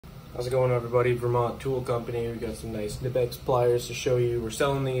How's it going, everybody? Vermont Tool Company. We got some nice Knipex pliers to show you. We're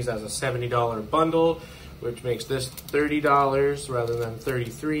selling these as a $70 bundle, which makes this $30 rather than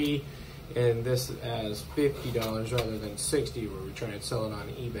 $33, and this as $50 rather than $60, where we try and sell it on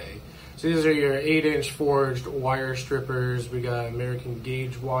eBay. So these are your 8-inch forged wire strippers. We got American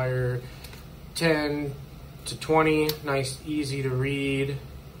gauge wire, 10 to 20, nice, easy to read.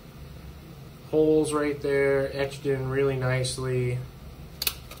 Holes right there, etched in really nicely.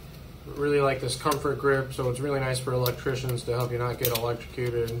 Really like this comfort grip, so it's really nice for electricians to help you not get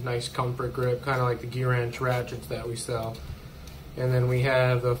electrocuted. Nice comfort grip, kind of like the gear wrench ratchets that we sell. And then we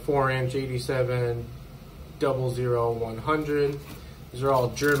have the 4-inch 87 00100. These are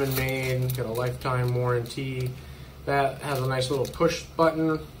all German made, got a lifetime warranty. That has a nice little push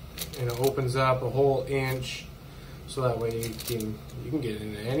button, and it opens up a whole inch, so that way you can get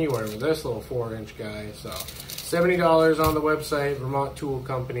in anywhere with this little 4-inch guy. So $70 on the website,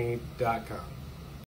 vermonttoolcompany.com.